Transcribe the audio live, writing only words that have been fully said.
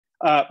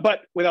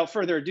But without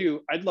further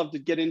ado, I'd love to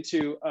get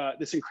into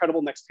this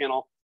incredible next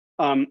panel.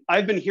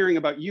 I've been hearing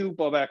about you,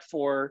 Bobak,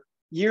 for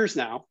years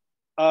now,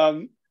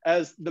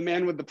 as the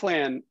man with the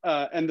plan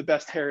and the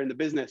best hair in the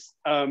business.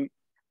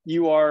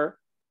 You are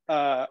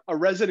a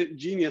resident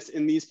genius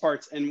in these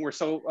parts, and we're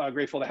so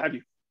grateful to have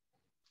you.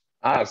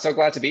 I'm so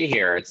glad to be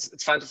here.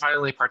 It's fun to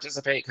finally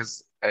participate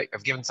because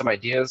I've given some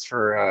ideas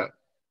for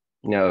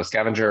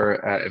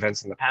scavenger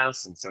events in the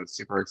past, and so it's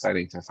super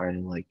exciting to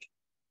finally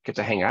get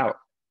to hang out.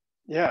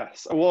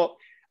 Yes. Well,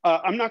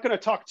 I'm not going to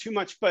talk too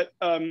much, but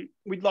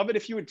we'd love it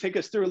if you would take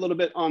us through a little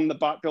bit on the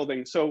bot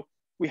building. So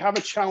we have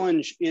a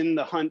challenge in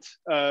the hunt.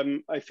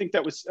 I think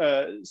that was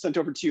sent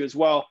over to you as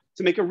well,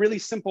 to make a really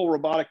simple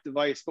robotic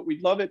device. But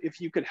we'd love it if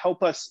you could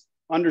help us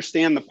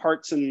understand the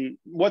parts and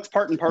what's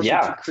part and parcel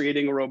to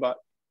creating a robot.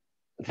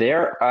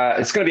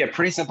 It's going to be a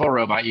pretty simple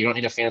robot. You don't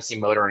need a fancy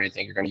motor or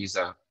anything. You're going to use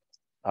a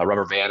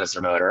rubber band as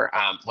your motor.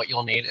 What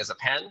you'll need is a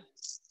pen,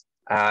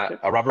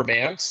 a rubber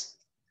band,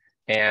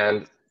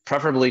 and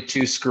preferably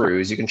 2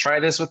 screws. You can try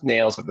this with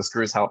nails, but the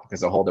screws help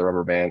because they'll hold the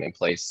rubber band in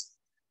place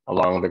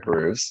along the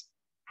grooves.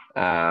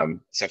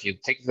 So if you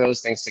take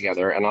those things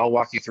together, and I'll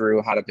walk you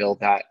through how to build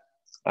that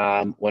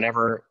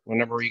whenever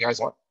you guys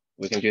want.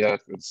 We can do that at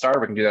the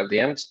start, we can do that at the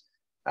end,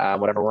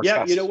 whatever works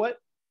best. You know what?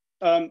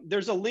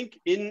 There's a link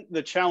in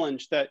the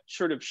challenge that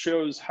sort of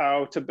shows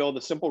how to build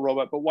a simple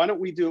robot, but why don't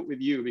we do it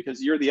with you,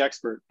 because you're the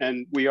expert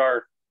and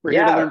we're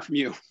here to learn from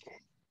you.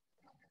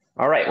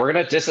 All right, we're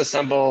gonna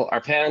disassemble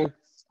our pen.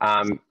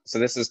 So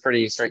this is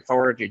pretty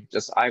straightforward.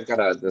 I've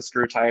got the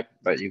screw type,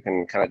 but you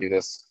can kind of do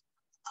this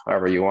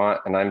however you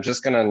want. And I'm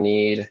just gonna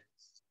need,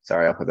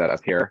 sorry, I'll put that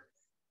up here.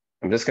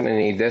 I'm just gonna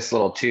need this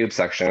little tube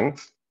section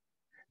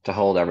to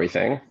hold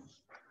everything.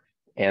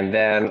 And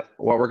then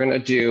what we're gonna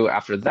do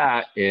after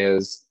that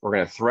is we're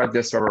gonna thread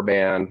this rubber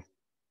band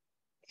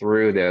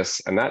through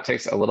this. And that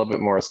takes a little bit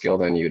more skill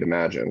than you'd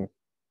imagine,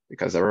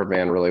 because the rubber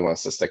band really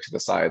wants to stick to the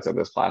sides of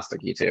this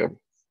plasticky tube.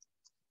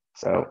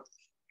 So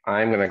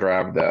I'm going to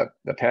grab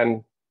the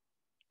pen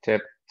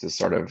tip to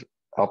sort of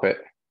help it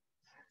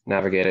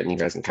navigate it, and you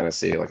guys can kind of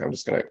see, I'm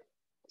just going to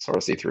sort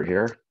of see through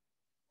here.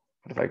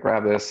 But if I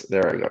grab this,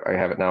 there I go. I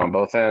have it now on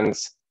both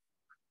ends.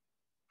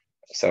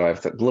 So I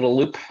have the little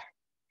loop.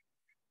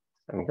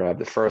 I'm grab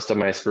the first of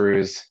my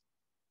screws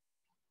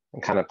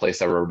and kind of place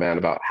that rubber band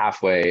about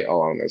halfway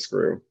along the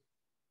screw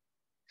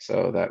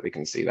so that we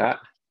can see that.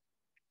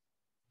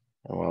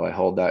 And while I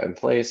hold that in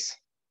place,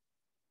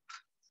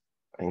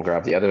 I can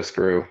grab the other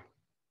screw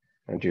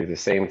and do the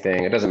same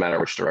thing. It doesn't matter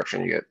which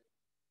direction you get.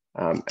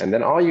 And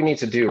then all you need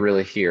to do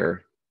really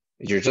here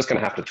is you're just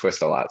gonna have to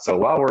twist a lot. So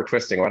while we're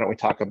twisting, why don't we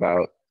talk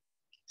about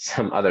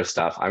some other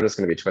stuff? I'm just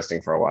gonna be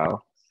twisting for a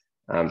while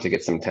to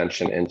get some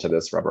tension into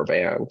this rubber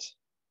band.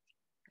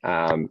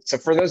 So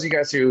for those of you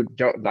guys who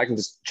don't, I can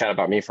just chat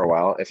about me for a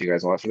while if you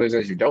guys want. For those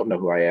of you who don't know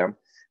who I am,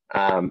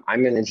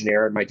 I'm an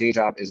engineer. My day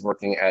job is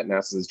working at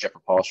NASA's Jet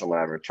Propulsion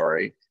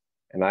Laboratory.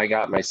 And I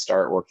got my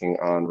start working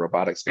on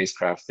robotic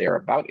spacecraft there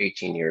about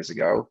 18 years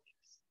ago.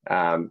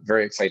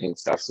 Very exciting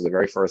stuff. So the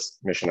very first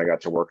mission I got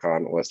to work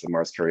on was the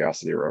Mars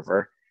Curiosity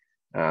rover,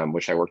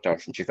 which I worked on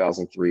from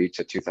 2003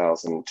 to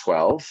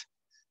 2012.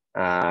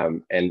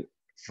 And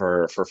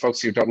for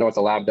folks who don't know what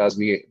the lab does,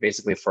 we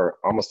basically, for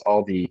almost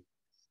all the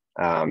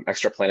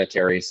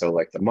extraplanetary, so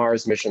like the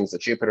Mars missions, the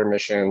Jupiter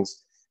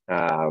missions,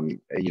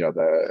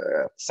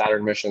 the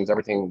Saturn missions,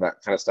 everything,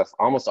 that kind of stuff,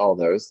 almost all of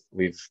those,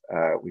 we've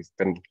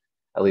been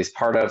at least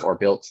part of or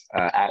built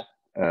at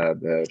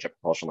the Jet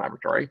Propulsion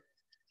Laboratory.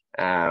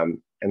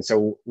 And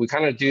so we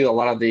kind of do a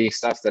lot of the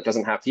stuff that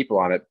doesn't have people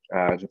on it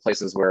to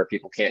places where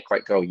people can't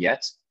quite go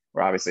yet.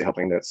 We're obviously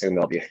hoping that soon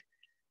there'll be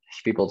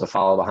people to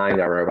follow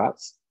behind our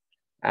robots.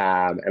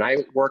 And I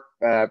work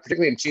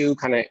particularly in 2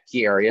 kind of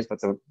key areas, but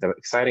the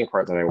exciting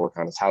part that I work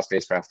on is how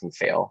spacecraft can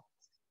fail.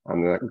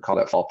 We call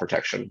that fault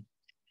protection.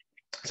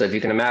 So if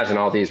you can imagine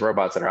all these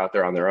robots that are out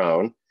there on their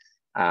own,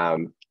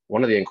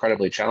 one of the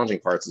incredibly challenging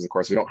parts is, of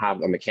course, we don't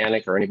have a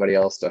mechanic or anybody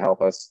else to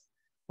help us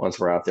once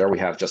we're out there. We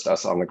have just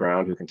us on the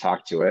ground who can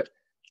talk to it.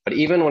 But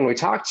even when we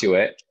talk to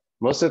it,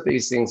 most of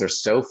these things are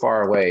so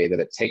far away that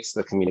it takes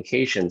the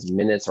communications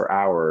minutes or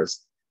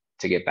hours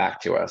to get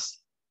back to us.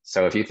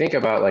 So if you think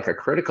about like a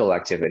critical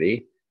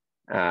activity,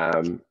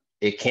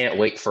 it can't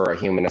wait for a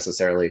human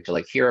necessarily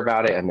to hear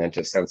about it and then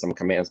to send some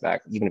commands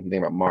back. Even if you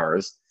think about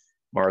Mars,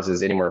 Mars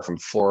is anywhere from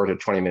 4 to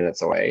 20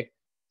 minutes away.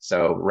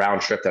 So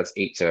round trip, that's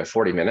 8 to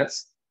 40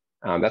 minutes.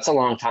 That's a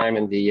long time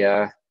in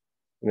the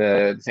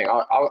thing.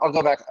 I'll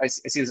go back. I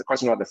see there's a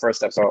question about the first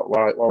step. So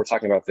while we're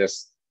talking about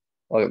this,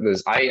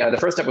 the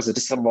first step was to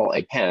disassemble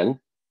a pen.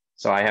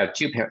 So I have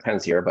 2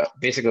 pens here, but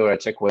basically what I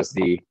took was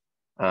the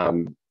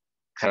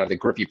kind of the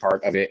grippy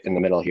part of it in the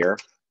middle here.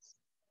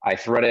 I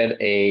threaded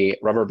a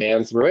rubber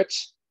band through it.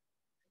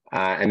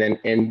 And then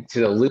into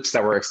the loops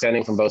that were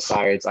extending from both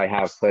sides, I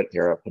put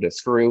a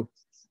screw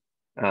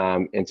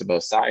into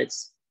both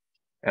sides.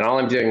 And all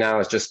I'm doing now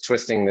is just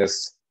twisting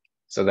this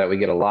so that we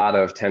get a lot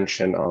of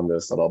tension on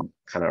this little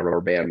kind of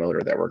rubber band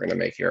motor that we're going to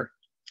make here.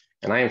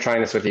 And I am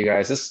trying this with you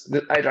guys.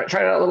 I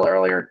tried it out a little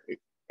earlier.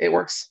 It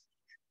works.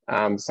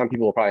 Some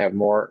people will probably have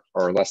more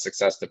or less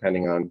success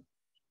depending on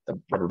the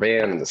rubber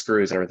band and the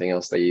screws and everything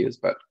else they use,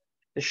 but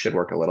this should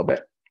work a little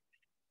bit.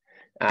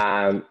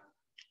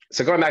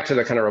 So going back to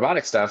the kind of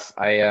robotic stuff,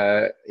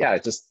 yeah,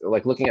 just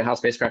like looking at how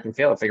spacecraft can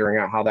fail and figuring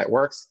out how that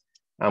works,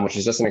 which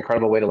is just an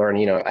incredible way to learn.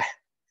 You know,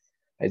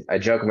 I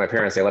joke with my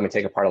parents, they let me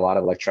take apart a lot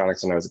of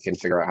electronics when I was a kid and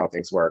figure out how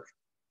things work.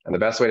 And the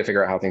best way to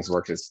figure out how things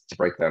work is to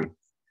break them,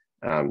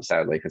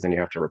 sadly, because then you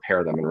have to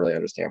repair them and really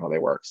understand how they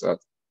work. So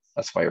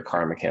that's why your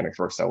car mechanics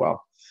work so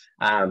well.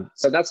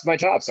 So that's my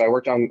job. So I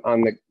worked on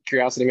the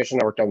Curiosity mission.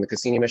 I worked on the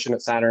Cassini mission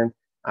at Saturn.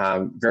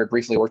 Very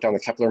briefly worked on the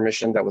Kepler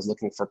mission that was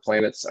looking for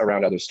planets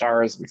around other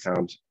stars. We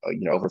found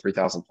over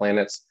 3,000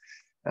 planets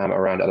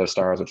around other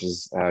stars, which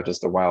is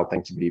just a wild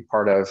thing to be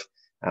part of.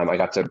 I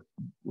got to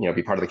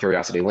be part of the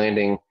Curiosity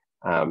landing.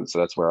 So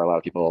that's where a lot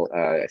of people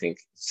I think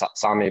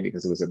saw me,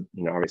 because it was a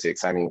obviously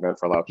exciting event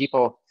for a lot of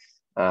people.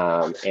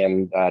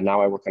 And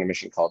now I work on a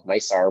mission called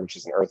NISAR, which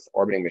is an Earth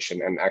orbiting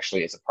mission, and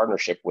actually it's a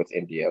partnership with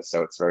India.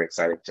 So it's very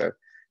exciting to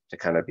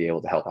kind of be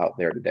able to help out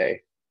there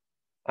today.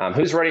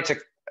 Who's ready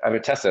to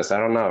test this? I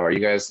don't know. Are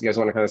you guys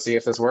want to kind of see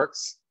if this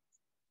works?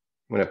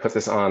 I'm going to put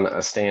this on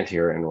a stand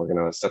here, and we're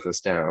going to set this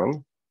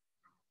down.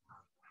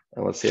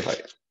 And let's see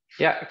if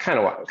yeah, it kind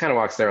of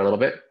walks there a little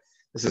bit.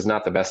 This is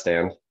not the best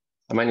stand.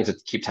 I might need to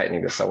keep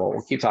tightening this, so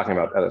we'll keep talking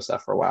about other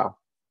stuff for a while.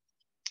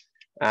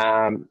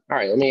 All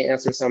right, let me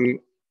answer some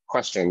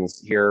questions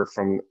here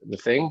from the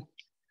thing.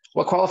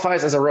 What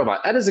qualifies as a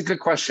robot? That is a good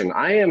question.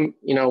 I am,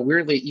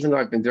 weirdly, even though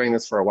I've been doing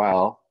this for a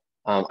while,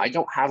 I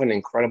don't have an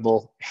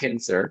incredible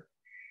answer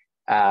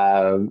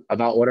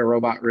about what a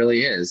robot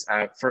really is.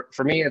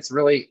 For me, it's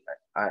really,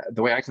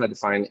 the way I kind of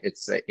define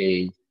it's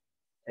a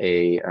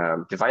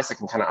device that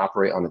can kind of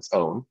operate on its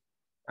own.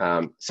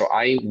 So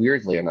I,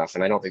 weirdly enough,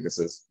 and I don't think this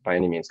is by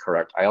any means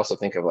correct, I also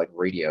think of like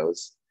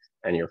radios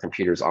and your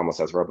computers almost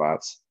as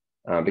robots,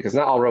 because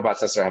not all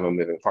robots necessarily have a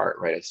moving part,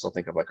 right? I still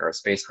think of like our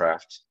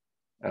spacecraft,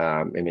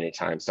 and many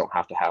times don't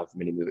have to have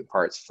many moving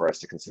parts for us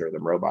to consider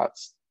them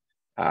robots.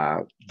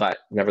 But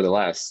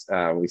nevertheless,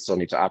 we still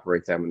need to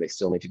operate them, and they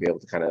still need to be able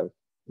to kind of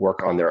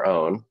work on their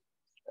own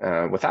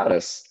without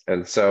us.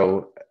 And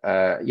so,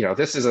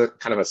 this is a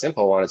kind of a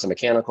simple one. It's a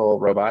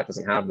mechanical robot,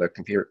 doesn't have the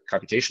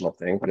computational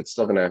thing, but it's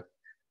still going to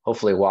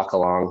hopefully walk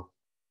along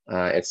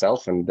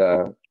itself and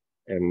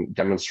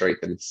demonstrate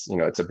that it's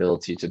its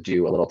ability to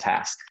do a little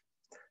task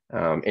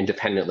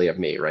independently of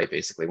me, right?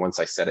 Basically, once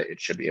I set it, it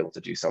should be able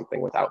to do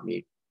something without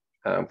me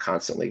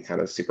constantly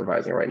kind of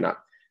supervising, right?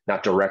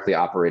 Not directly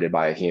operated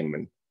by a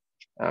human,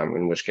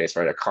 in which case,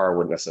 right, a car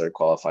wouldn't necessarily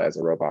qualify as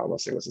a robot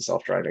unless it was a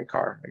self-driving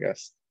car, I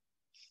guess.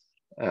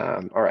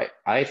 All right,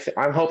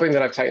 I'm hoping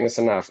that I've tightened this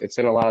enough. It's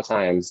been a lot of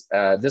times.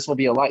 This will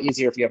be a lot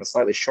easier if you have a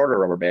slightly shorter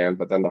rubber band,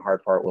 but then the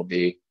hard part will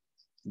be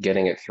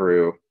getting it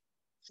through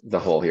the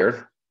hole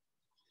here.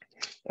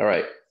 All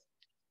right.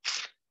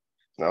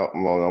 No,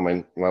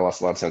 I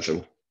lost a lot of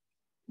tension.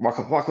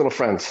 Walk, little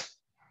friends.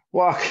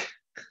 Walk.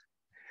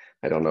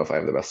 I don't know if I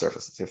have the best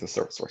surface. Let's see if the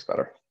surface works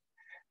better.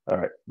 All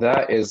right,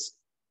 that is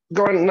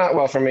going not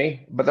well for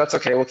me, but that's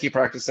okay. We'll keep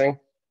practicing.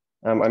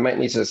 I might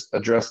need to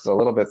adjust a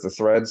little bit the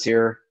threads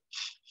here.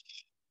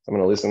 I'm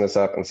going to loosen this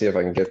up and see if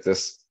I can get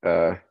this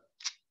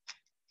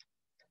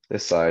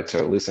this side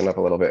to loosen up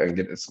a little bit and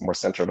get it more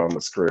centered on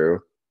the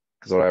screw.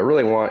 Because what I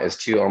really want is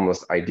two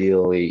almost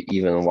ideally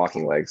even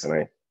walking legs, and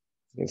you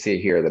can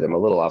see here that I'm a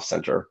little off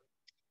center.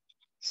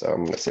 So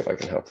I'm going to see if I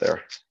can help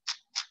there.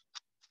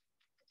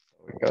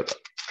 We can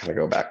kind of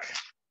go back.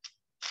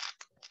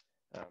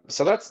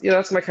 So that's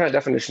my kind of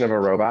definition of a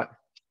robot.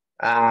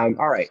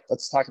 All right,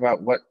 let's talk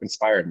about what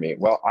inspired me.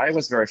 Well, I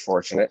was very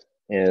fortunate.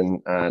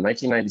 In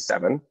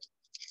 1997,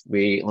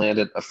 we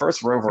landed a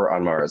first rover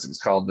on Mars. It was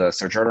called the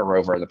Sojourner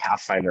rover, the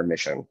Pathfinder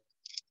mission.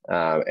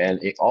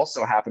 And it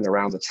also happened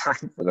around the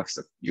time, for those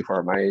of you who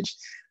are my age,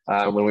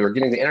 when we were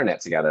getting the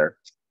internet together.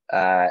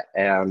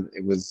 And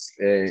it was,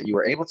 you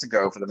were able to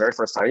go for the very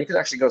first time. You could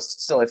actually go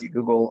still, if you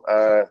Google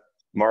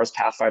Mars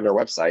Pathfinder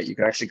website, you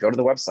can actually go to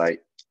the website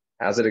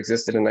as it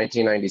existed in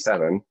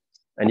 1997.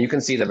 And you can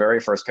see the very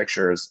first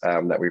pictures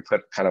that we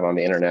put kind of on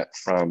the internet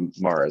from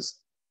Mars.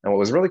 And what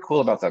was really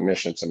cool about that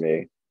mission to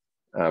me,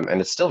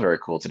 and it's still very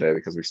cool today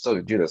because we still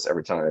do this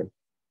every time,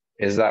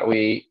 is that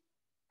we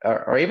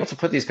are able to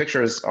put these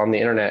pictures on the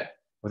internet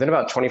within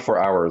about 24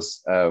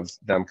 hours of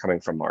them coming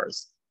from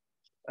Mars.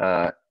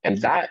 And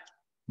that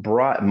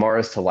brought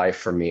Mars to life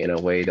for me in a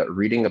way that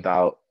reading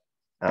about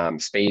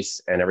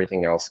space and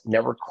everything else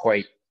never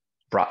quite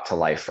brought to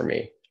life for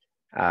me.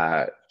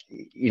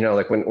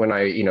 Like when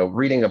I,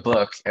 reading a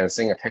book and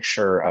seeing a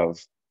picture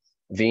of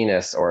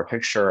Venus or a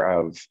picture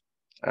of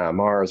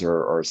Mars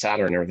or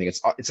Saturn and everything,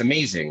 it's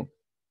amazing.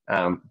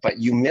 But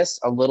you miss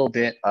a little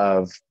bit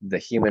of the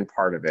human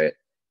part of it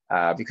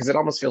because it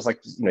almost feels like,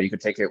 you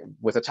could take it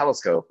with a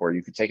telescope or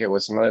you could take it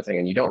with some other thing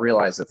and you don't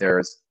realize that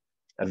there's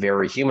a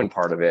very human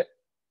part of it.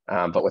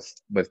 But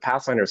with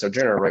Pathfinder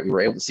Sojourner, right, we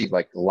were able to see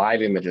like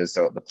live images.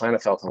 So the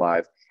planet felt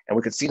alive. And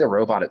we could see the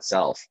robot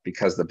itself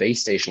because the base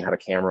station had a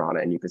camera on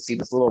it, and you could see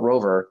this little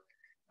rover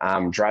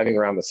driving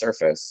around the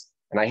surface.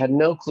 And I had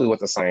no clue what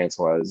the science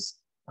was.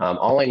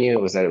 All I knew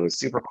was that it was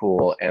super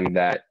cool, and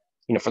that,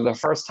 you know, for the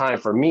first time,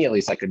 for me at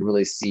least, I could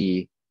really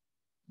see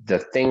the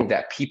thing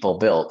that people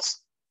built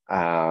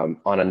on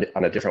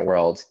a different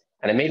world.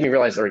 And it made me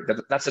realize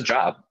that that's a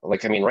job.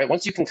 Like, I mean, right,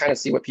 once you can kind of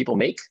see what people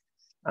make,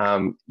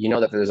 you know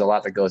that there's a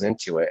lot that goes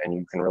into it, and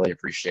you can really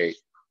appreciate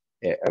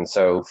it. And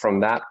so from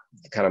that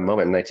kind of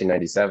moment in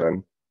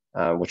 1997,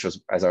 which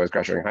was as I was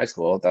graduating high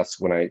school, that's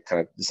when I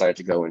kind of decided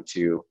to go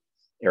into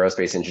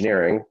aerospace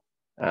engineering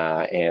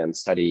and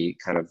study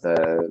kind of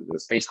the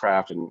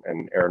spacecraft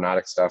and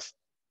aeronautic stuff.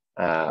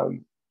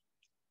 And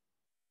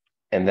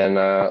then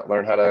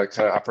learn how to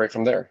kind of operate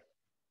from there.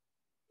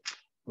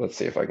 Let's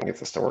see if I can get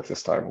this to work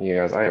this time. You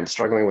guys, I am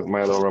struggling with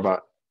my little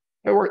robot.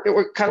 It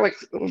worked kind of like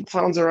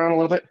flounds around a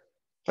little bit.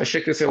 If I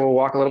shake this, it will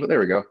walk a little bit. There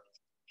we go.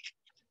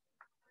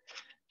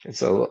 And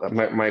so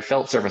my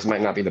felt surface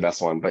might not be the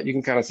best one, but you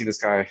can kind of see this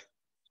guy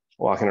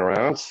walking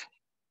around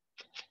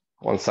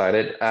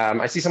one-sided.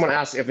 I see someone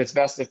ask if it's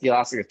best if the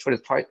elastic is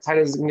as tight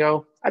as it can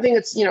go. I think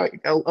it's, you know,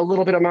 a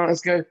little bit amount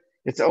is good.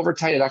 It's over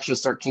tight, it actually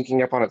start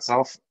kinking up on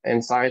itself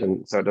inside,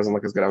 and so it doesn't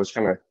look as good. I was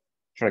kind of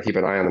trying to keep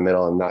an eye on the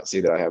middle and not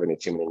see that I have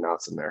too many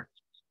knots in there.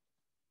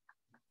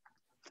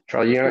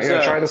 Charlie, you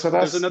gonna try this with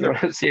us? There's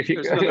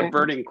another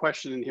burning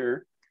question in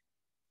here.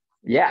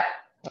 Yeah.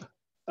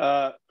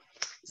 Go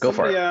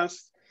for it.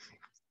 Asked,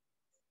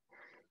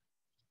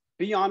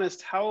 be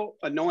honest, how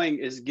annoying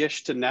is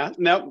GISH to NASA?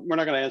 No, we're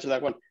not going to answer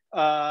that one.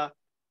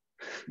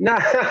 No.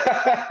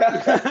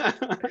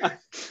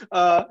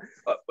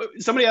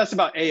 Somebody asked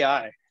about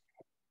AI.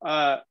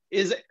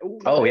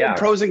 Yeah,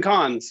 pros and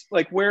cons?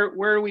 Like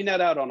where do we net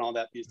out on all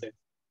that these days?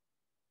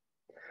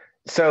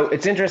 So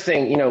it's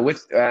interesting, you know,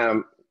 with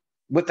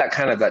that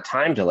kind of that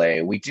time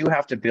delay, we do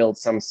have to build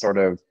some sort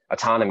of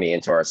autonomy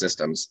into our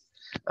systems,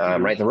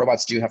 right? The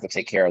robots do have to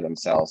take care of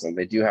themselves, and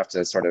they do have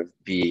to sort of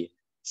be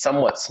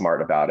somewhat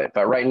smart about it.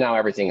 But right now,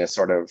 everything is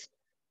sort of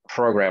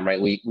programmed, right?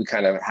 We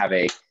kind of have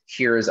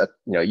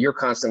you're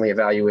constantly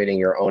evaluating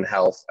your own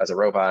health as a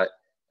robot.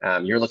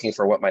 You're looking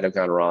for what might have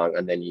gone wrong,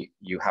 and then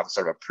you have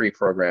sort of a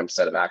pre-programmed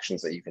set of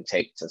actions that you can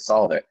take to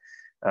solve it.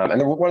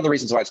 And one of the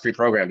reasons why it's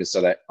pre-programmed is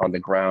so that on the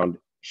ground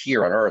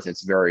here on Earth,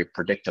 it's very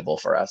predictable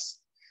for us.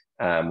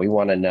 We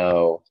want to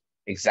know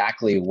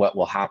exactly what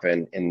will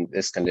happen in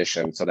this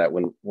condition, so that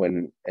when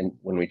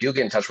we do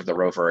get in touch with the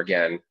rover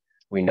again,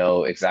 we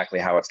know exactly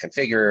how it's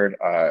configured.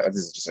 This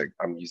is just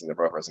I'm using the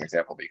rover as an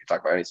example, but you can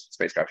talk about any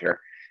spacecraft here.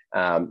 You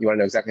want to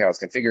know exactly how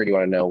it's configured. You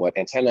want to know what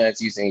antenna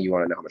it's using. You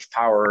want to know how much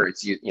power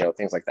it's using, you know,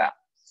 things like that.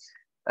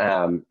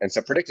 And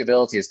so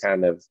predictability is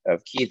kind of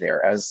key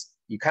there. As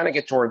you kind of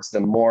get towards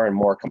the more and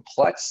more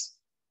complex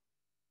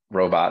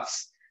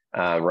robots,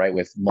 right,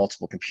 with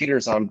multiple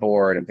computers on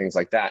board and things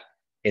like that,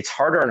 it's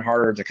harder and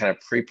harder to kind of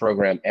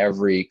pre-program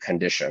every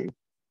condition.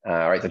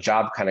 Right, the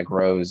job kind of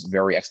grows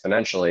very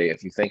exponentially.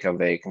 If you think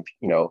of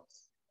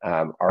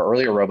our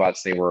earlier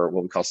robots, they were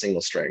what we call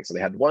single string. So they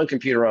had one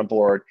computer on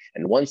board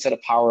and one set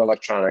of power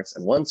electronics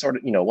and one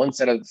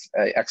set of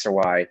X or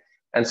Y.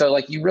 And so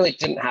like you really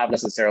didn't have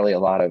necessarily a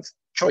lot of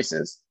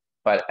choices.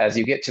 But as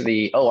you get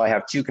to I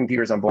have two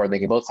computers on board, they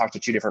can both talk to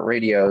two different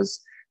radios.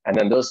 And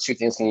then those two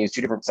things can use two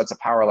different sets of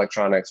power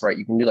electronics, right?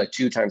 You can do like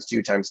 2 times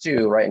 2 times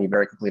 2, right? And you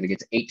very quickly to get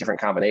to 8 different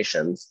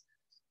combinations.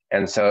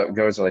 And so it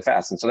goes really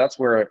fast. And so that's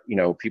where, you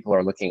know, people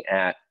are looking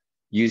at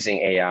using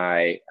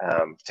AI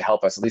to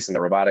help us, at least in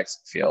the robotics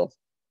field.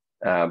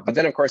 But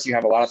then, of course, you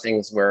have a lot of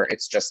things where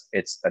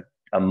it's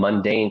a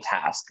mundane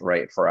task,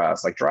 right, for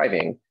us, like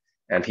driving.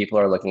 And people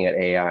are looking at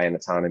AI and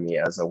autonomy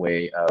as a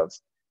way of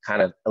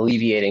kind of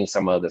alleviating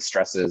some of the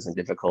stresses and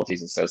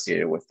difficulties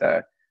associated with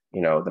the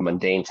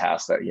mundane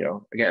tasks that, you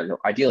know, again,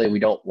 ideally, we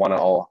don't want to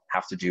all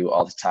have to do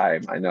all the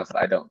time. I know that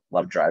I don't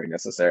love driving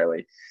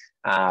necessarily.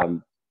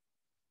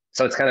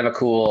 So it's kind of a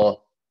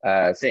cool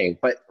thing,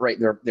 but right,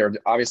 there are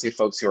obviously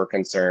folks who are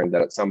concerned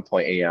that at some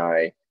point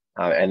AI,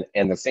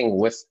 and the thing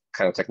with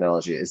kind of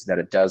technology is that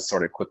it does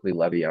sort of quickly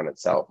levy on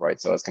itself,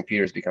 right? So as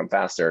computers become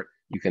faster,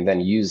 you can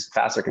then use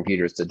faster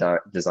computers to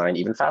design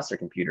even faster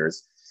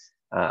computers,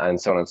 and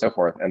so on and so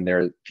forth. And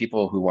there are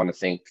people who want to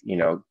think, you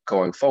know,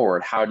 going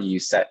forward, how do you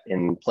set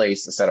in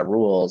place a set of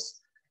rules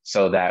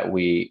so that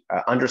we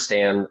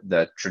understand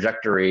the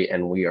trajectory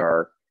and we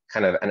are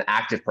kind of an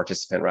active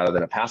participant rather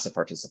than a passive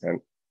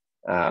participant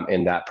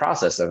in that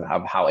process of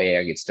how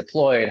AI gets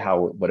deployed,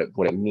 what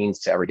it means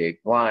to everyday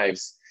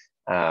lives,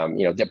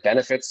 you know, the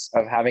benefits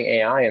of having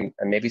AI and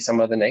maybe some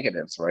of the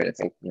negatives, right? I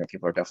think, you know,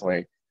 people are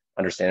definitely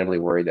understandably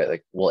worried that,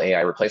 like, will AI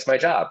replace my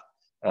job?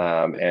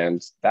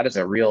 And that is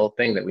a real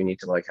thing that we need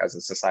to, like, as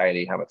a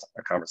society, have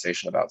a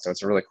conversation about. So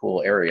it's a really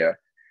cool area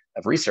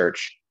of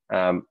research.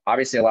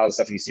 Obviously, a lot of the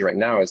stuff you see right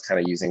now is kind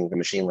of using the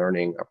machine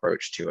learning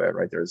approach to it,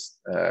 right? There's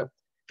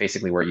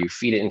basically where you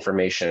feed it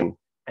information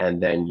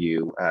and then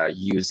you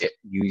use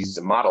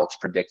a model to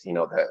predict, you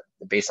know,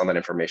 based on that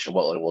information,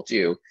 what it will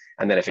do.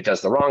 And then if it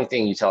does the wrong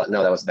thing, you tell it,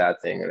 no, that was a bad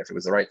thing. And if it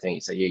was the right thing,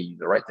 you say, yeah, you did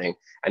the right thing.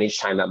 And each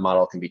time that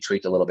model can be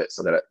tweaked a little bit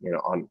so that, you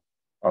know,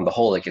 on the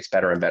whole, it gets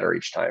better and better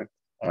each time.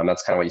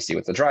 That's kind of what you see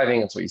with the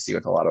driving. That's what you see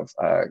with a lot of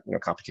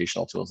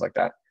computational tools like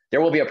that.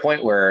 There will be a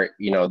point where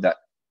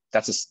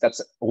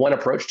that's one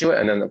approach to it,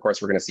 and then of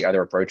course we're going to see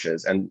other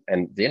approaches. And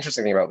the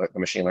interesting thing about the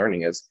machine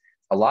learning is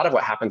a lot of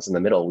what happens in the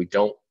middle we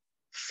don't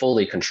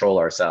fully control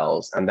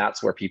ourselves, and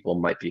that's where people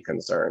might be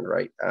concerned,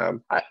 right?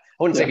 I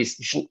wouldn't say we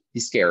shouldn't be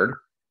scared,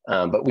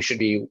 but we should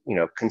be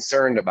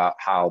concerned about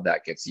how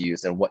that gets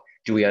used and what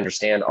do we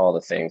understand all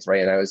the things,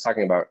 right? And I was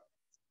talking about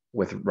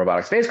with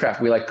robotic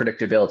spacecraft, we like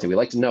predictability. We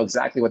like to know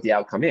exactly what the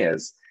outcome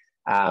is.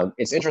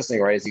 It's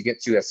interesting, right? As you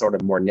get to a sort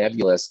of more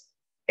nebulous,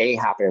 A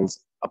happens,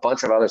 a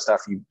bunch of other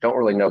stuff you don't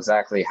really know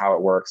exactly how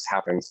it works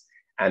happens,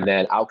 and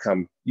then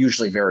outcome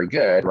usually very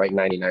good, right?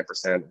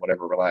 99%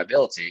 whatever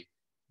reliability,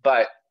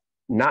 but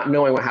not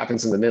knowing what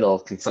happens in the middle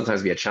can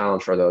sometimes be a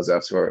challenge for those of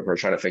us who are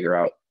trying to figure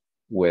out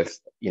with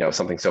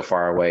something so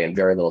far away and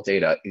very little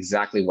data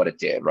exactly what it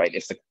did, right?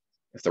 If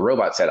the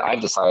robot said,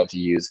 I've decided to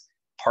use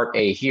part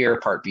A here,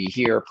 part B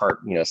here, part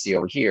C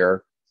over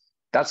here,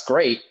 that's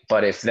great.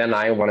 But if then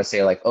I want to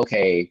say like,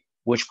 okay,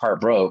 which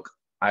part broke,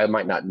 I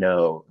might not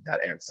know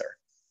that answer.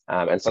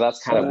 And so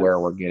that's kind of where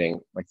we're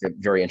getting like the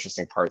very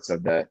interesting parts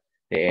of the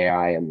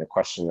AI and the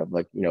question of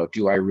like,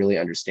 do I really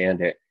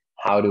understand it?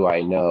 How do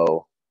I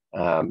know?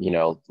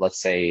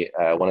 Let's say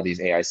one of these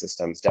AI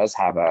systems does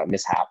have a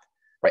mishap,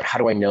 right? How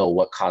do I know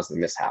what caused the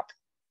mishap?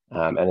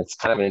 And it's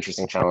kind of an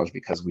interesting challenge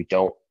because we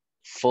don't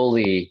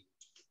fully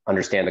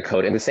understand the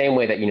code in the same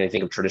way that you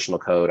think of traditional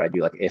code. I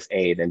do like if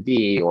A then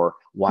B or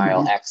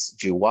while X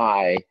do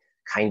Y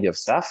kind of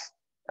stuff.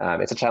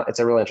 It's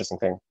a really interesting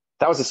thing.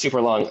 That was a super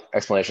long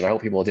explanation. I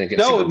hope people didn't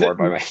get super bored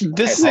by my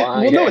it's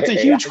a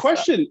huge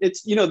question.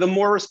 It's the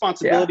more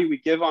responsibility we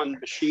give on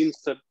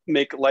machines to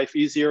make life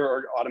easier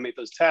or automate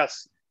those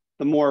tasks,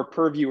 the more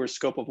purview or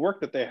scope of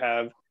work that they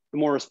have, the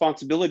more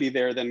responsibility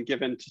they're then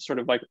given to sort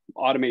of like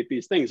automate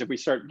these things. If we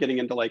start getting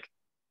into like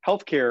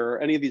healthcare or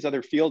any of these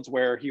other fields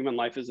where human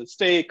life is at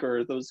stake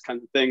or those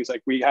kinds of things,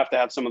 like we have to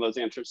have some of those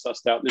answers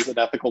sussed out. There's an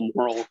ethical,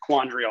 moral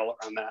quandary all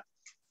around that.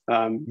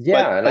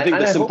 But I think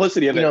the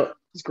simplicity of it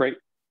is great.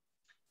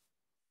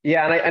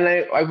 Yeah,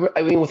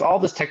 I mean, with all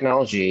this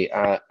technology,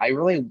 I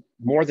really,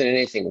 more than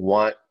anything,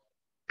 want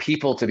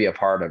people to be a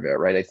part of it,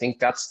 right? I think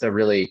that's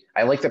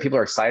I like that people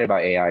are excited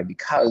about AI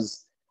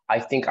because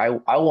I think I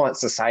want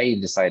society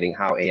deciding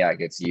how AI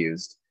gets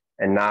used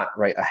and not,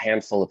 right, a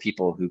handful of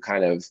people who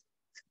kind of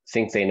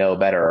think they know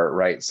better,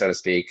 right, so to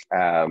speak,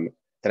 than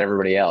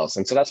everybody else.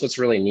 And so that's what's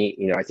really neat,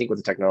 I think with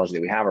the technology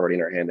that we have already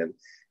in our hand and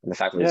the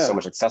fact that there's so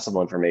much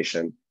accessible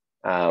information,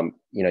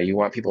 you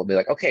want people to be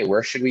like, okay,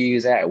 where should we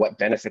use AI? What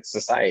benefits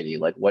society?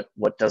 Like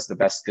what does the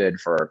best good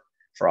for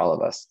all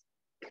of us?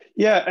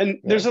 Yeah, and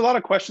there's a lot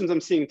of questions I'm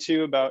seeing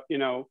too about,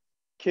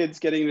 kids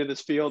getting into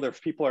this field, or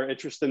if people are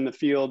interested in the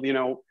field,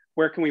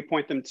 where can we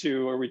point them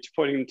to? Are we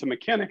pointing them to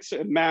mechanics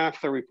and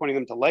math? Are we pointing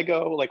them to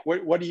Lego? Like,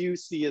 what do you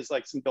see as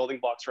like some building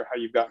blocks for how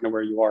you've gotten to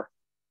where you are?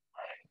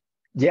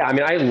 Yeah, I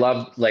mean, I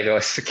loved Lego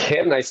as a kid,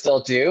 and I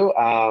still do.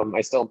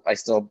 I still,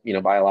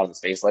 buy a lot of the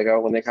space Lego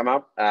when they come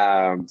out.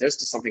 There's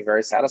just something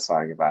very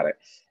satisfying about it.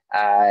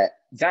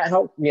 That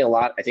helped me a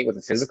lot, I think, with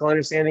the physical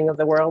understanding of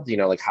the world.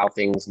 Like how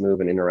things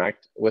move and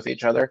interact with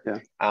each other.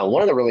 Yeah.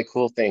 One of the really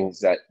cool things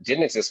that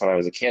didn't exist when I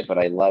was a kid, but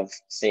I love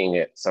seeing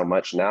it so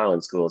much now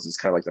in schools, is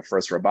kind of like the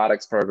first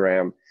robotics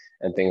program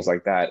and things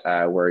like that,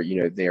 where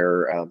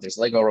there's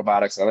Lego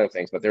robotics and other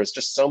things, but there's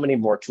just so many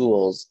more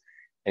tools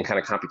and kind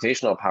of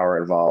computational power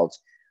involved.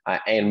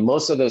 And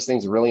most of those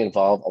things really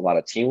involve a lot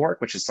of teamwork,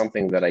 which is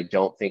something that I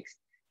don't think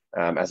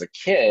as a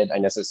kid I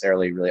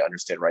necessarily really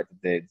understood, right?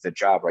 The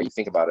job, right? You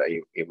think about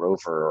a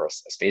rover or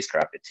a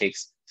spacecraft, it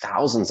takes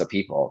thousands of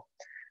people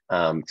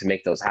to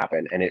make those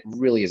happen. And it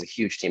really is a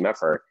huge team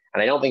effort.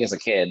 And I don't think as a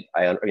kid,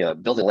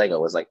 building Lego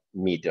was like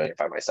me doing it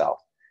by myself.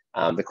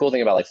 The cool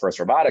thing about like FIRST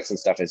Robotics and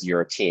stuff is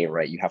you're a team,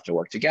 right? You have to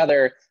work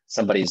together.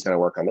 Somebody's going to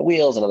work on the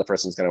wheels. Another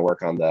person's going to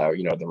work on the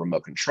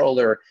remote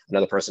controller.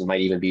 Another person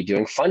might even be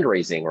doing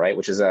fundraising, right?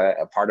 Which is a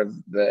part of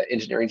the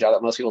engineering job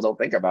that most people don't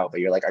think about,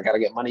 but you're like, I got to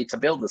get money to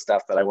build the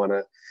stuff that I want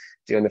to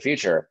do in the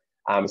future.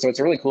 So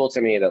it's really cool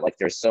to me that like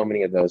there's so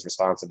many of those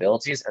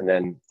responsibilities. And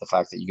then the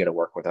fact that you get to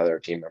work with other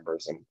team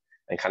members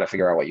and kind of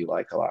figure out what you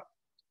like a lot.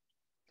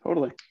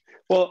 Totally.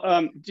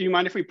 Well, do you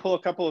mind if we pull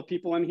a couple of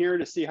people in here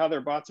to see how their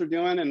bots are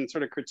doing and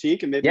sort of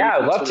critique? And maybe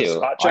I'd love to.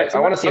 I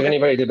want to see if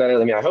anybody did better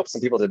than me. I hope some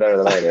people did better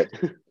than I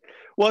did.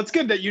 Well, it's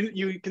good that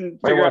you can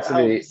figure out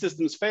how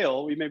systems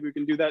fail. Maybe we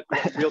can do that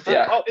in real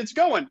time. Oh, it's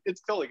going.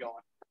 It's totally going.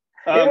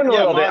 It went a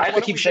little bit. I have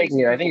to keep shaking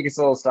it. I think it's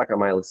a little stuck on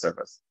my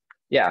surface.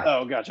 Yeah.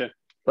 Oh, gotcha.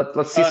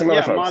 Let's see some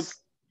other folks. Mods,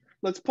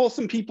 let's pull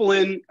some people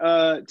in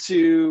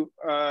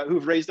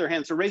who've raised their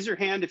hand. So raise your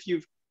hand if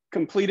you've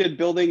completed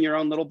building your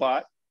own little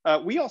bot.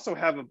 We also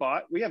have a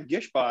bot. We have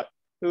GISH bot,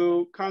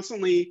 who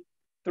constantly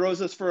throws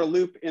us for a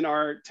loop in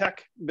our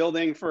tech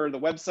building for the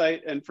website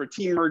and for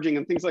team merging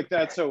and things like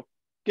that. So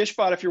GISH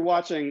bot, if you're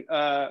watching,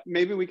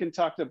 maybe we can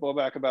talk to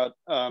Bobak about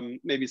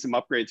maybe some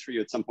upgrades for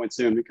you at some point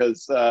soon,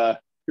 because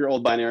your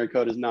old binary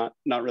code is not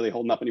really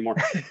holding up anymore.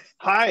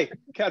 Hi,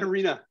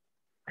 Katerina.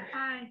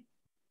 Hi.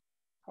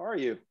 How are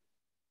you?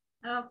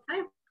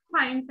 I'm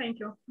fine, thank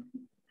you.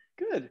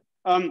 Good.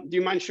 Do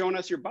you mind showing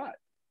us your bot?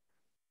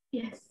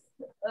 Yes.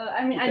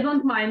 I mean, Okay. I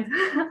don't mind.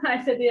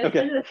 I said yes.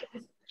 Okay.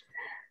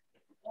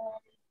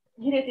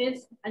 Here it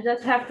is. I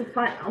just have to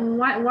find.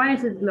 Why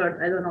is it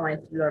blurred? I don't know why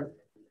it's blurred.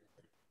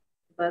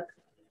 But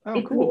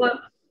Oh, cool.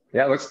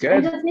 Yeah, it looks good.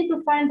 I just need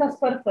to find the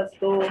surface to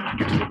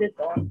put it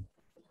on.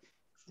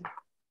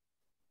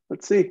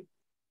 Let's see.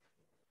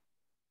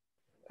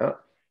 Oh.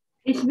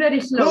 It's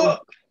very slow. Oh,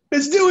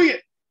 it's doing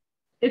it.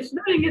 It's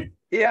doing it.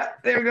 Yeah,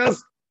 there it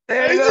goes.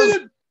 There it goes.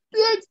 Did it.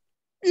 Yes,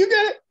 you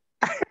got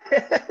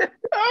it.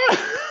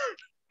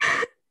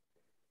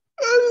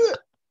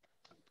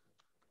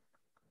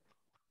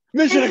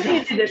 Mission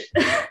accomplished.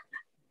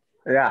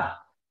 Yeah.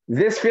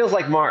 This feels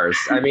like Mars.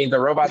 I mean, the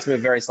robots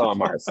move very slow on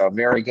Mars, so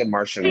very good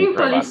Martian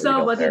robot.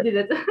 So, but you did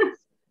it.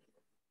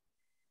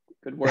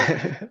 Good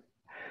work.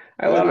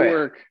 I love it.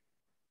 Work.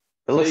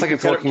 It looks like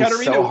it's working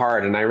so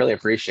hard, and I really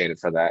appreciate it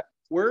for that.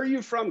 Where are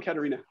you from,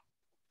 Katerina?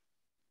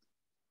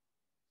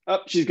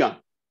 Oh, she's gone.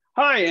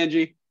 Hi,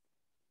 Angie.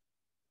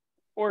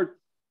 Or,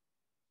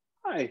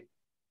 hi.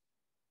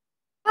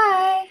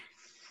 Hi.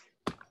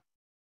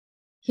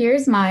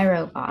 Here's my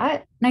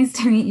robot. Nice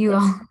to meet you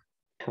all.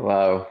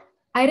 Hello.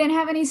 I didn't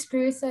have any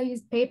screws, so I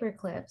used paper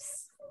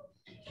clips.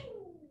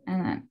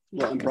 And then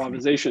little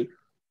improvisation.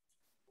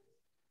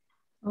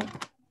 Oh.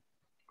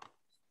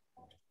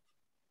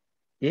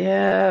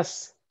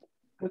 Yes.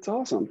 That's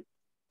awesome.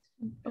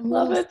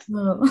 Love it.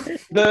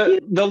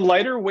 The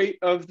lighter weight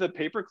of the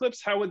paper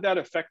clips, how would that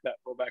affect that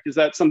Bobak? Is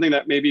that something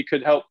that maybe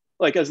could help,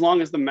 like as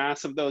long as the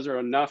mass of those are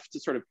enough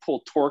to sort of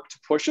pull torque to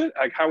push it?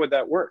 Like how would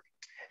that work?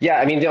 Yeah,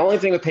 I mean, the only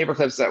thing with paper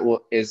clips that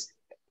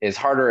is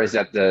harder is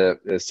that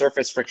the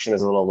surface friction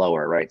is a little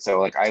lower, right?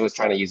 So like I was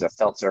trying to use a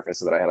felt surface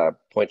so that I had a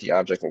pointy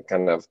object and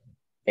kind of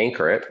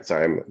anchor it.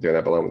 Sorry, I'm doing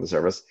that below with the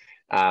surface.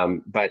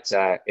 But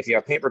if you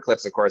have paper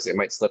clips, of course, it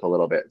might slip a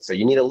little bit. So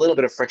you need a little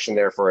bit of friction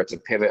there for it to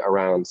pivot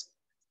around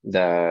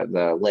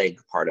the leg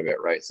part of it,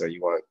 right? So you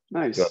want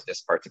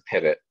this part to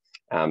pivot.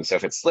 So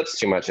if it slips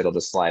too much, it'll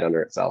just slide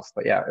under itself.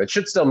 But yeah, it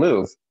should still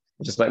move.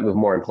 It just might move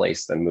more in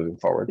place than moving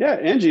forward. Yeah,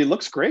 Angie, it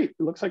looks great.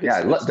 It looks like it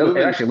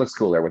actually looks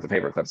cooler with the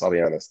paper clips, I'll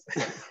be honest.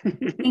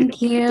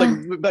 Thank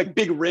you. It's like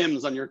big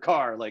rims on your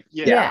car. Like,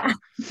 yeah.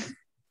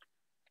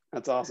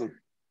 That's awesome.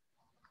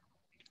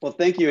 Well,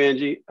 thank you,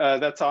 Angie.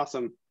 That's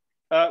awesome.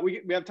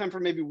 We have time for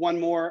maybe one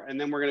more, and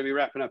then we're going to be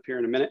wrapping up here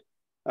in a minute.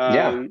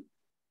 And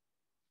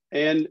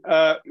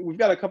we've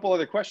got a couple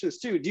other questions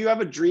too. Do you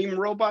have a dream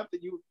robot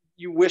that you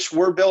wish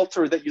were built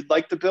or that you'd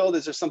like to build?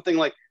 Is there something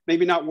like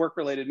maybe not work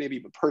related, maybe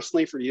but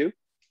personally for you?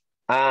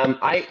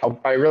 I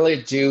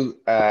really do.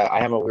 I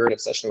have a weird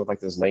obsession with like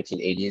those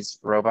 1980s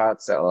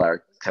robots that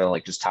are kind of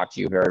like just talk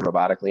to you very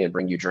robotically and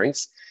bring you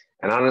drinks.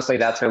 And honestly,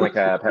 that's been like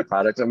a pet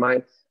project of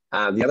mine.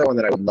 The other one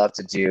that I would love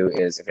to do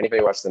is if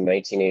anybody watched the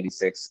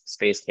 1986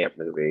 Space Camp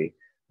movie,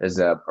 there's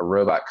a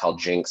robot called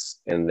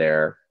Jinx in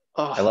there.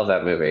 Oh, I love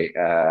that movie.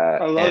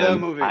 I love that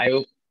movie.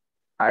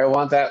 I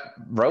want that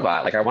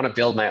robot. Like I want to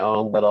build my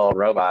own little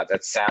robot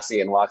that's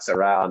sassy and walks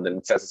around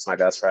and says it's my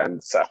best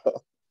friend. So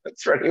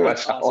that's pretty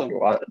much all I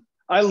want.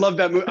 I love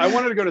that movie. I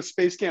wanted to go to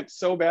Space Camp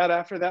so bad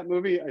after that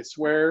movie. I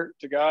swear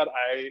to God,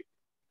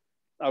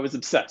 I was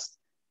obsessed.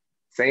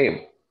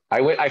 Same.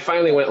 I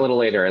finally went a little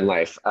later in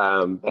life,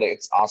 but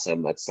it's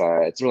awesome. It's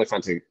really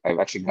fun I've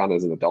actually gone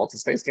as an adult to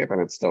Space Camp,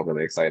 and it's still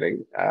really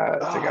exciting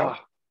to go.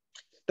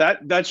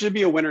 That should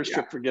be a winter's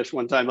trip for GISH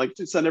one time, like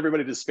to send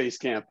everybody to Space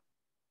Camp.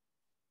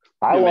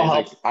 I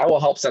will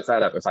help set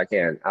that up if I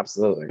can.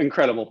 Absolutely.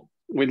 Incredible.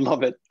 We'd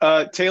love it.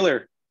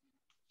 Taylor.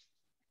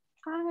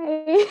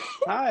 Hi.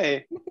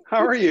 Hi.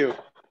 How are you?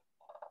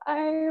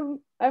 I'm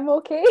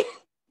okay.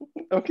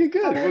 Okay,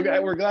 good.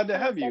 We're glad to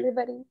have you.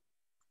 Everybody.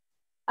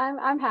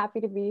 I'm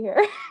happy to be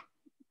here.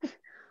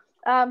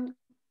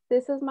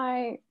 This is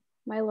my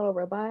little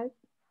robot.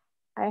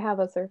 I have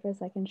a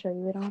surface I can show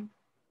you it on.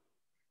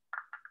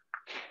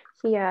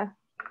 Yeah.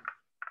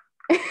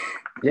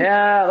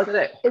 Yeah, look at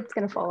it. It's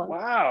gonna fall off.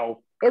 Wow.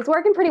 It's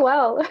working pretty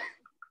well.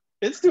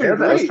 It's doing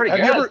great. Pretty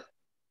good.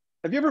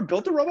 Have you ever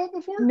built a robot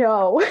before?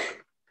 No.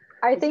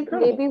 I think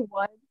incredible. Maybe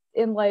one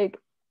in like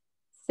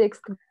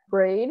 6th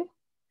grade.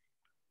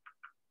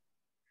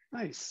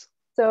 Nice.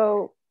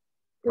 So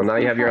well, now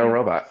you have your own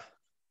robot.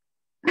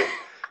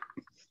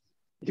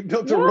 You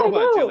built a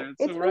robot, Taylor.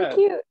 It's so really rad.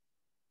 Cute.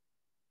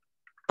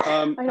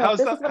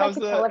 How's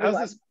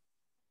this?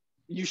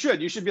 You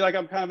should be like,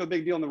 I'm kind of a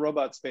big deal in the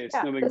robot space.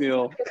 No big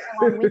deal.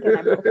 A long weekend,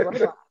 I built a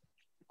robot.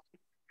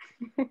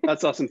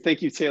 That's awesome.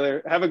 Thank you,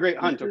 Taylor. Have a great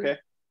hunt, okay?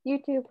 You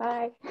too.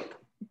 Bye.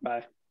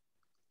 Bye.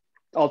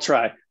 I'll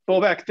try.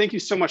 Bobak, thank you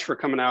so much for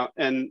coming out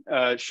and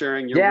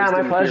sharing your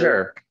wisdom. My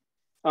pleasure.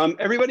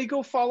 Everybody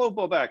go follow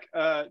Bobak.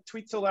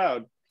 Tweet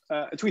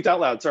out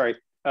loud, sorry.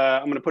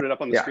 I'm going to put it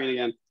up on the screen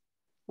again.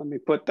 Let me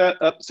put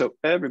that up so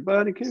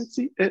everybody can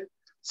see it.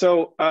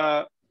 So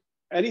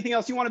anything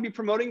else you want to be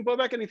promoting,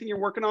 Bobak? Anything you're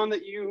working on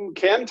that you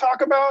can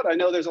talk about? I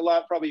know there's a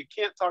lot probably you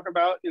can't talk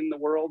about in the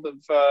world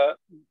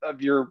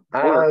of your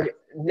work.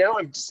 No,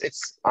 I'm just,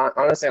 it's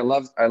honestly, I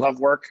love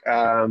work.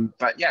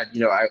 But yeah, you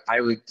know,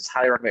 I would just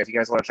highly recommend if you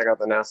guys want to check out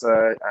the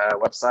NASA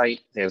website.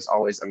 There's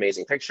always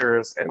amazing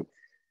pictures, and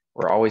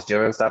we're always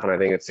doing stuff, and I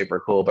think it's super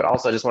cool. But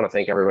also, I just want to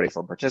thank everybody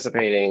for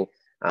participating.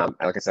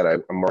 Like I said,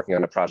 I'm working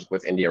on a project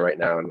with India right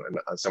now, and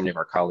so many of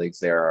our colleagues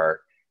there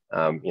are,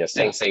 you know,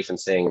 staying safe and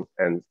staying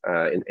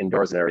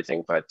indoors and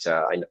everything. But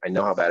I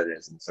know how bad it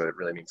is, and so it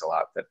really means a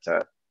lot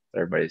that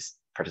everybody's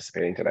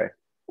participating today.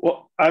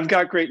 Well, I've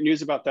got great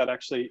news about that,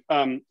 actually.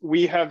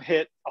 We have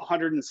hit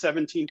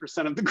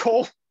 117% of the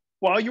goal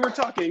while you were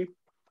talking.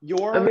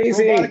 Your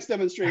robotics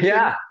demonstration.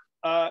 Yeah.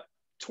 I'm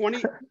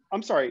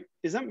sorry,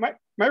 is that, am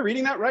I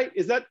reading that right?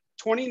 Is that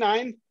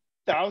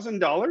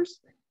 $29,000?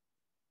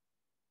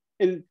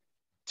 In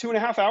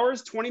 2.5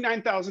 hours,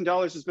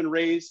 $29,000 has been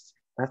raised.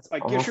 That's by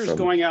awesome. GISHers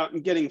going out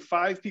and getting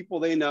 5 people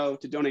they know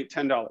to donate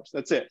 $10.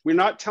 That's it. We're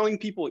not telling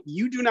people,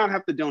 you do not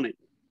have to donate.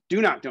 Do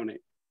not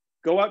donate.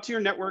 Go out to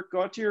your network,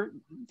 go out to your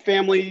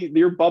family,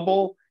 your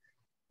bubble,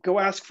 go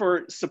ask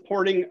for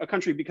supporting a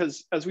country,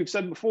 because as we've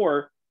said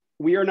before,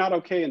 we are not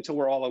okay until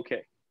we're all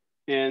okay.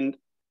 And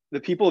the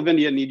people of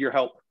India need your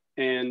help,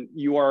 and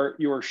you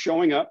are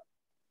showing up,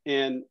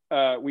 and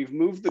we've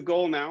moved the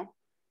goal now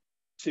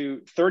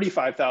to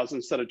 35,000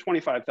 instead of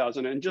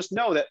 25,000. And just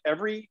know that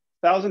every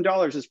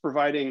 $1,000 is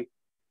providing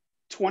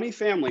 20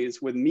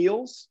 families with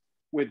meals,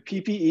 with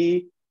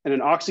PPE, and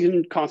an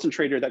oxygen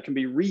concentrator that can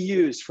be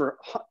reused for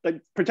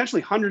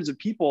potentially hundreds of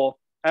people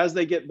as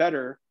they get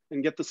better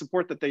and get the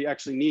support that they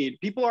actually need.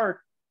 People are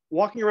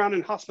walking around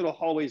in hospital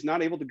hallways,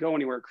 not able to go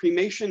anywhere.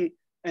 Cremation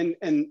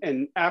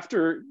and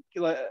after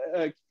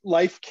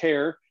life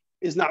care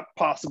is not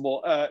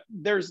possible.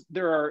 There's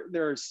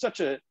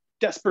such a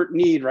desperate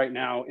need right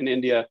now in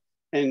India,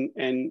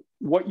 and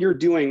what you're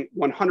doing,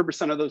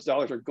 100% of those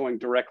dollars are going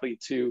directly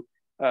to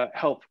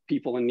help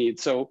people in need.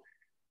 So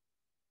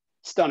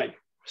stunning.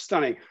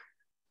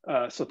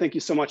 So thank you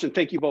so much, and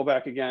thank you,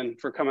 Bobak, again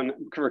for coming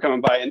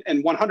by,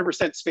 and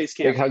 100% Space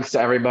Camp. Big hugs to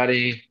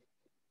everybody.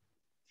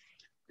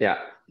 Yeah.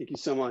 Thank you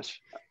so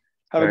much.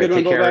 Have a good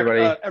one,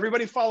 Bobak.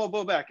 Everybody follow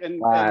Bobak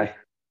and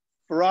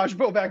Barrage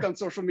Bobak on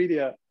social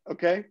media.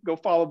 Okay, go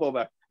follow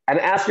Bobak. And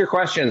ask your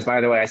questions,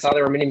 by the way. I saw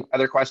there were many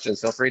other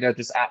questions. Feel free to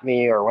just at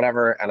me or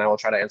whatever, and I will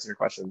try to answer your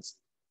questions.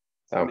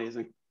 So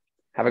amazing.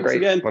 Have a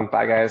great one.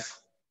 Bye, guys.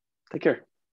 Take care.